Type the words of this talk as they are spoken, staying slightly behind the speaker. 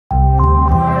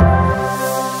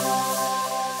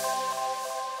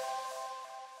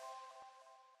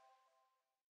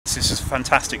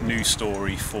fantastic news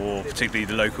story for particularly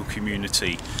the local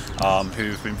community,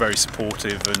 who've been very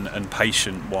supportive and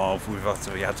patient while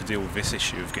we had to deal with this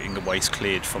issue of getting the waste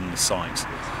cleared from the site.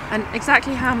 And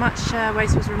exactly how much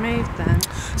waste was removed then?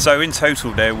 So in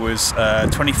total there was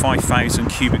 25,000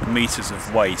 cubic metres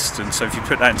of waste, and so if you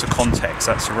put that into context,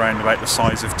 that's around about the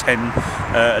size of 10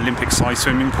 Olympic-sized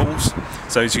swimming pools.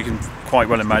 So as you can quite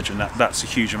well imagine, that's a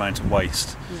huge amount of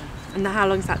waste. Yeah. And how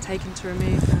long has that taken to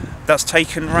remove then? That's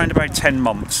taken around about 10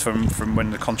 months from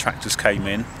when the contractors came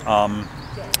in.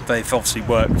 They've obviously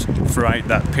worked throughout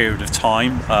that period of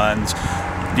time, and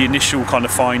the initial kind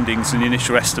of findings and the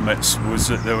initial estimates was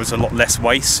that there was a lot less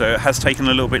waste, so it has taken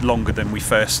a little bit longer than we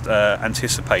first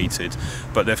anticipated,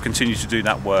 but they've continued to do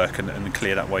that work and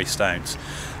clear that waste out.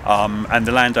 And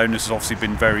the landowners have obviously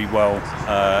been very well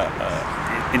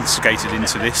instigated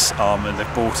into this, and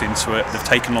they've bought into it. They've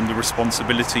taken on the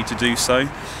responsibility to do so,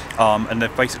 and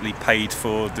they've basically paid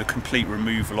for the complete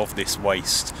removal of this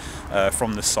waste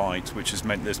from the site, which has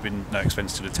meant there's been no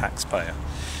expense to the taxpayer.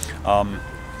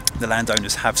 The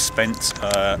landowners have spent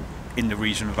in the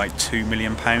region of about £2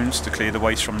 million to clear the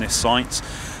waste from this site.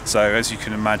 So as you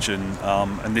can imagine,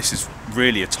 and this is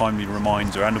really a timely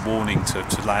reminder and a warning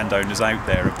to landowners out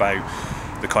there about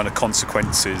the kind of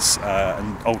consequences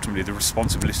and ultimately the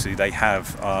responsibility they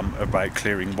have about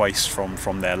clearing waste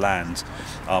from their land,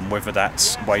 whether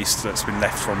that's waste that's been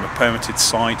left from a permitted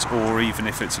site or even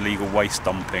if it's illegal waste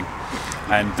dumping.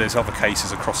 And there's other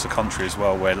cases across the country as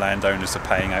well where landowners are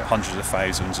paying out hundreds of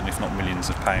thousands and if not millions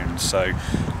of pounds. So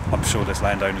I'm sure there's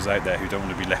landowners out there who don't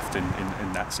want to be left in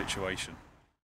that situation.